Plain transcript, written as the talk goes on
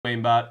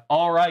AimBot.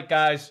 All right,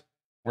 guys,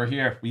 we're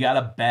here. We got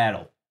a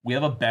battle. We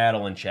have a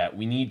battle in chat.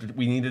 We need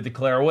to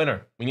declare a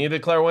winner. We need to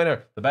declare a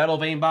winner. The battle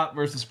of AimBot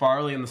versus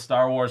Farley in the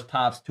Star Wars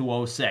Topps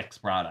 206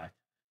 product.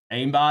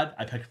 AimBot,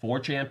 I picked 4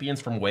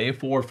 champions from Wave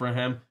 4 for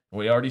him.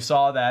 We already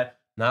saw that.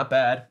 Not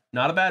bad.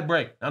 Not a bad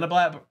break. Not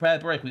a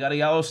bad break. We got a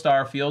yellow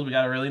Starfield. We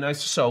got a really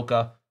nice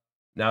Ahsoka.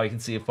 Now we can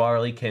see if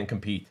Farley can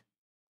compete.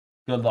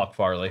 Good luck,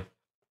 Farley.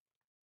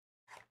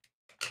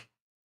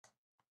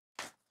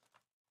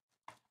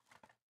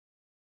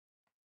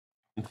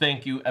 And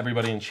thank you,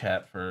 everybody in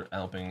chat, for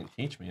helping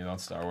teach me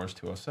about Star Wars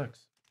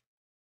 206.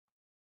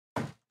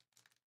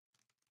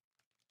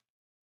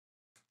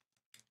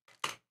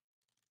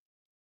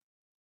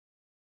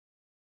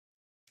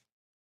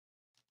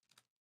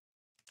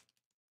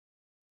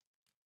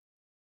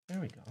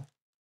 There we go.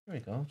 There we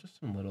go. Just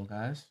some little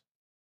guys.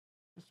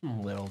 Just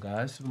some little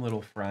guys. Some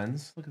little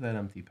friends. Look at that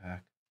empty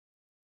pack.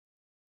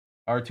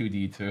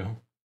 R2-D2.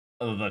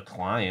 Oh, the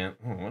client.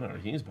 Oh, whatever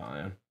he's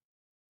buying.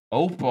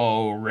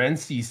 Oppo,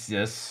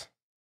 Rensisis,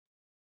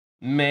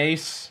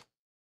 Mace,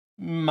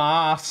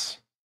 Moss,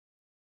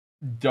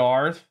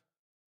 Darth,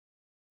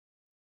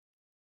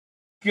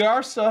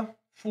 Garza,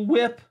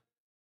 Whip,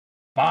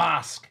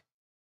 Bosk.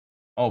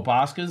 Oh,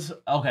 Boska's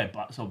okay.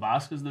 So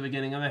Boska's the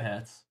beginning of the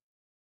hits.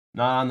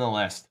 Not on the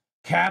list.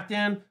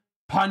 Captain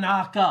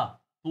Panaka,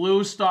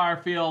 Blue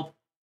Starfield.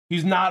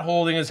 He's not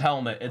holding his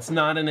helmet. It's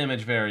not an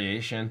image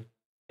variation.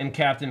 And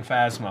Captain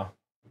Phasma.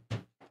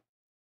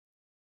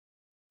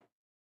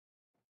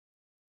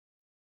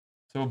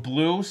 So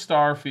Blue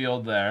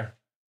Starfield there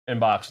in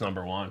box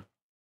number 1.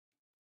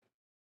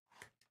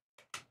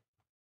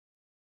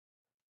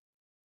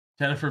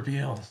 Jennifer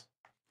Beals.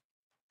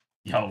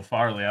 Yo,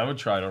 Farley, I would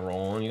try to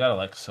roll on. You gotta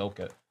like soak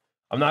it.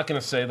 I'm not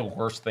gonna say the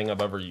worst thing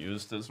I've ever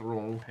used is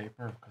rolling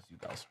paper because you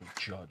guys would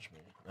judge me.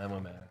 I'm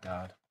a man of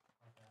God.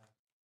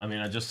 I mean,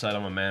 I just said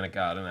I'm a man of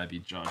God and I'd be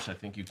judged. I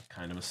think you can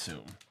kind of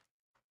assume.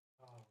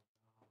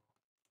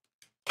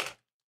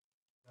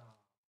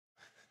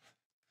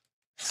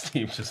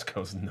 Steve just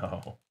goes,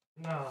 no.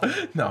 No.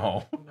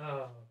 No.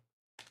 No.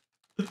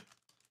 I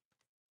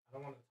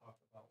don't want to talk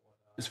about what...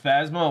 Is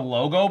Phasma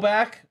logo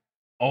back?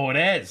 Oh, it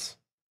is.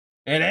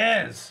 It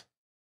is.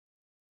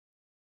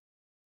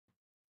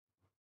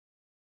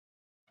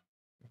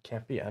 It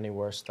can't be any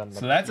worse than the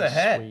so that's a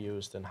hit. we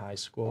used in high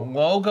school.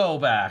 Logo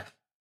back.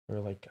 We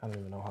were like, I don't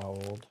even know how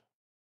old.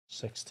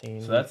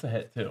 16. So that's a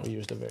hit, too. We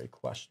used a very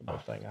questionable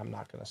thing. I'm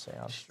not going to say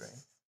on stream.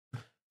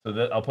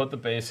 So I'll put the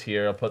base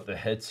here. I'll put the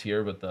hits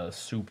here, but the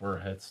super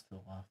hits to the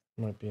left.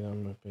 Might be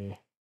an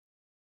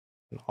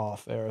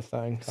off-air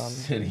thing.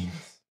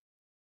 Cities.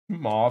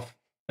 Moth.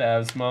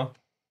 Phasma.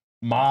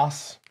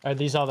 Moss. Are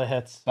these all the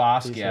hits?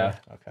 Bosk, yeah.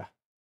 Okay.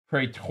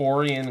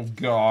 Praetorian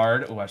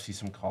Guard. Oh, I see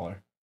some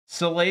color.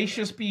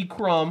 Salacious B.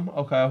 Crumb.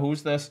 Okay,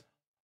 who's this?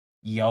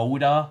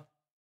 Yoda.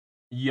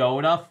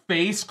 Yoda.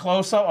 Face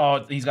close-up.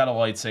 Oh, he's got a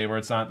lightsaber.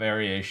 It's not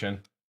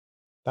variation.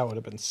 That would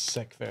have been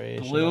sick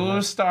variation. Blue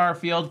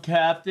Starfield,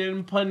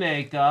 Captain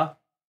Panaka,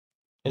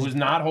 who's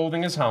not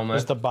holding his helmet.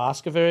 Is the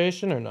Bosk a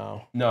variation or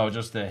no? No,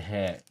 just a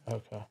hit.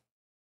 Okay.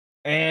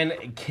 And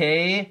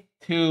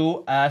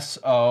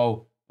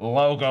K2SO,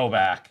 logo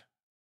back.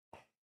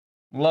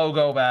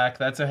 Logo back,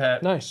 that's a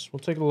hit. Nice, we'll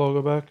take the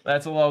logo back.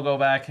 That's a logo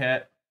back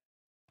hit.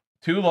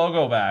 2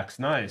 logo backs,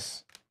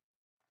 nice.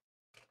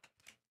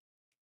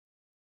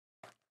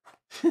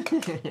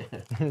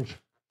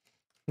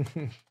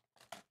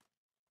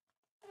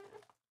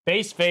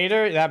 Base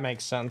Vader? That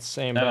makes sense.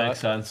 Same. That makes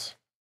sense.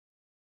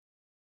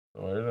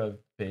 Where did the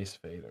base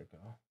Vader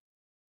go?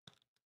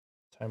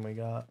 Time we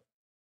got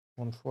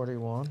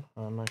 141.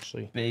 I'm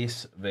actually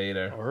base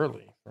Vader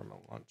early for my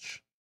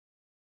lunch.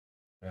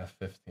 Yeah,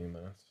 15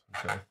 minutes.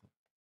 Okay.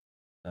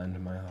 End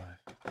of my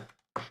life.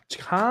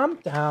 Calm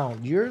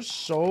down. You're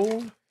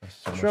so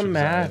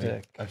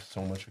dramatic. I have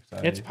so much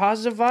anxiety. It's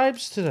positive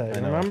vibes today.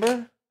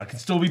 Remember? I can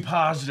still be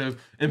positive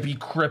and be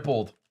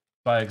crippled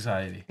by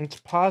anxiety. It's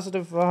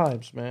positive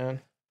vibes, man.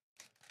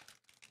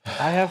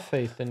 I have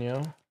faith in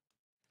you.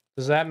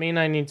 Does that mean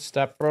I need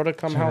Step Bro to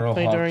come help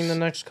me during the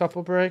next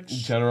couple breaks?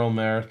 General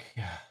Merrick,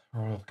 yeah,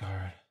 Royal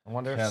Guard. I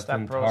wonder if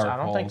Step Bro's... I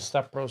don't think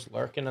Step Bro's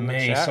lurking in the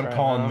chat I'm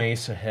calling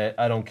Mace a hit.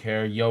 I don't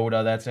care.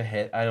 Yoda, that's a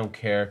hit. I don't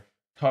care.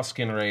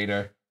 Tusken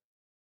Raider.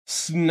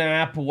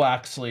 Snap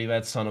Wexley,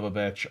 that son of a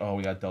bitch. Oh,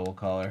 we got double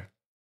color.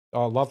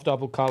 Oh, love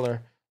double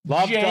color.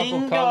 Love Django!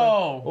 Double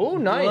color. Oh,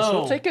 nice. Blue.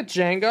 We'll take a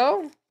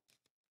Django.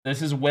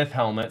 This is with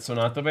helmet, so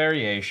not the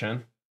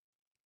variation.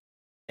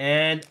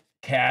 And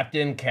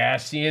Captain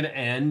Cassian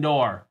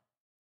Andor.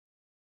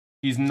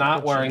 He's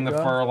not wearing the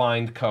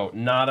fur-lined coat.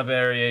 Not a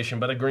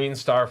variation, but a green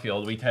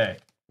Starfield we take.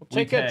 We'll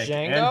take a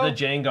Django. And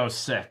the Django's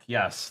sick.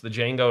 Yes, the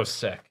Django's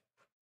sick.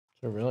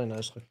 It's a really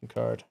nice-looking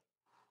card.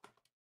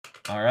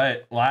 All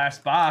right,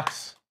 last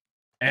box.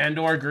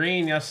 Andor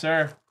green, yes,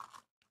 sir.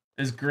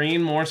 Is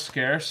green more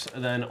scarce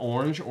than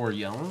orange or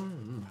yellow?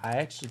 I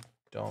actually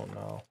don't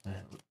know.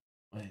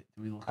 Wait,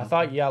 do we look I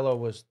thought yellow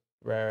was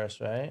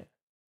rarest, right?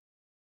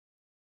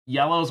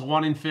 Yellow's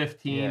 1 in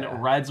 15,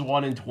 red's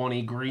 1 in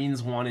 20,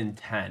 green's 1 in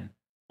 10.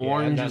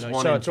 Orange Yeah, is no,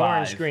 1 so in it's 5.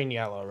 orange, green,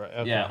 yellow, right?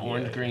 Okay, Yeah,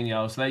 orange, green,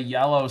 yellow. So that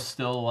yellow is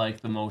still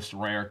like the most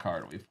rare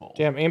card we've pulled.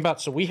 Damn, aimbot.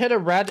 So we hit a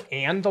red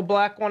and the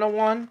black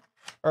 101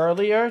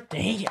 earlier.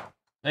 Damn.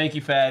 Thank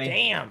you, Fatty.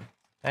 Damn.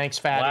 Thanks,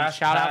 Fatty. Last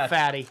Shout out patch.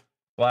 Fatty.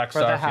 Black for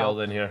the help.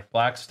 Starfield in here.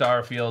 Black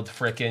Starfield,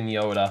 frickin'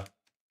 Yoda.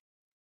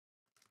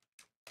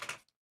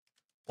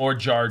 Or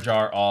Jar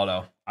Jar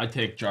Auto. I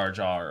take Jar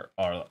Jar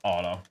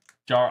Auto.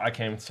 I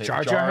can't even say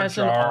Jar Jar has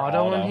an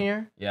auto in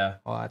here? Yeah.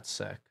 Oh, that's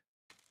sick.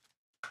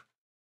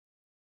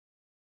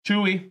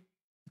 Chewy.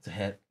 It's a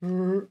hit.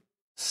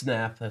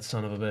 Snap, that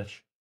son of a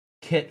bitch.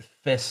 Kit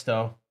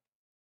Fisto.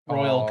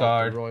 Royal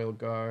Guard. Royal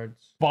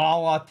Guards.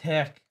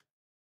 Balatek.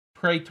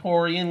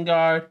 Praetorian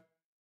Guard.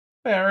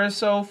 Ferris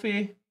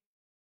Sophie.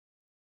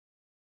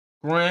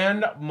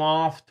 Grand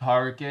Moff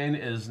Tarkin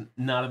is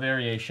not a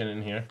variation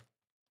in here.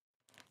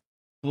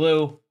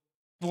 Blue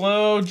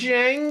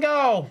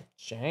Django.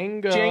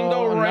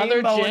 Django. Another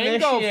Rainbow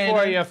Django initiated.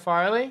 for you,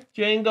 Farley.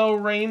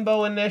 Django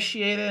Rainbow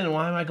initiated. And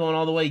why am I going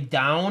all the way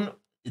down?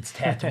 It's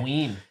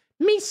Tatooine.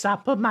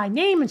 Misa put my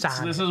name inside.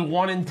 So this is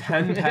 1 in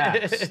 10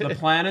 packs. The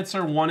planets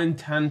are 1 in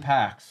 10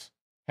 packs.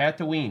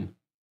 Tatooine.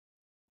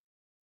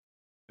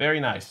 Very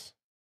nice.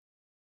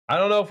 I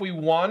don't know if we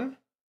won.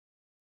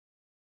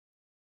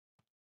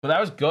 But that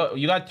was good.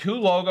 You got 2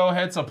 logo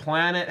hits, a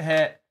planet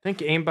hit. I think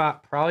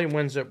aimbot probably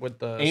wins it with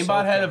the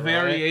aimbot had a Ahsoka,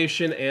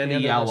 variation and a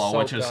yellow,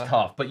 which is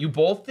tough. But you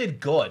both did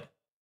good.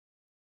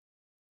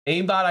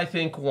 Aimbot, I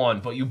think,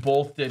 won, but you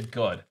both did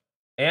good.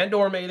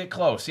 Andor made it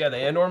close. Yeah, the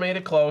Andor made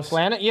it close.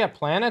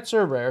 Planets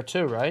are rare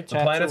too, right? The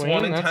planet's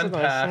 1 in 10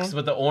 nice packs, one.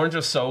 but the orange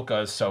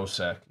Ahsoka is so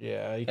sick.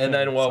 Yeah, you And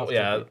then, can't- well, tough to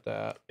yeah, beat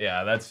that.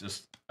 yeah, that's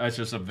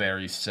just a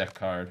very sick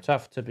card.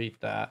 Tough to beat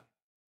that.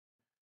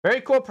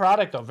 Very cool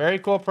product, though. Very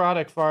cool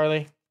product,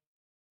 Farley.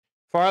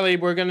 Farley,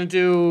 we're going to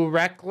do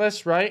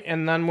Reckless, right?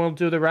 And then we'll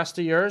do the rest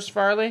of yours,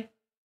 Farley?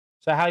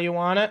 Is that how you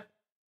want it?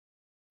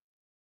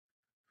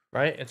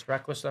 Right? It's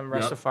Reckless and the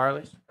rest of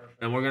Farley's?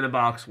 And we're going to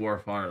box war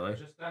Farley.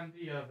 Just end the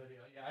video.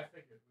 Yeah, I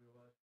figured we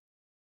would.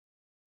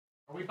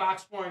 Are we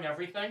box pouring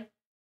everything?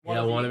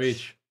 One of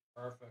each.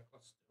 Perfect.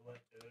 Let's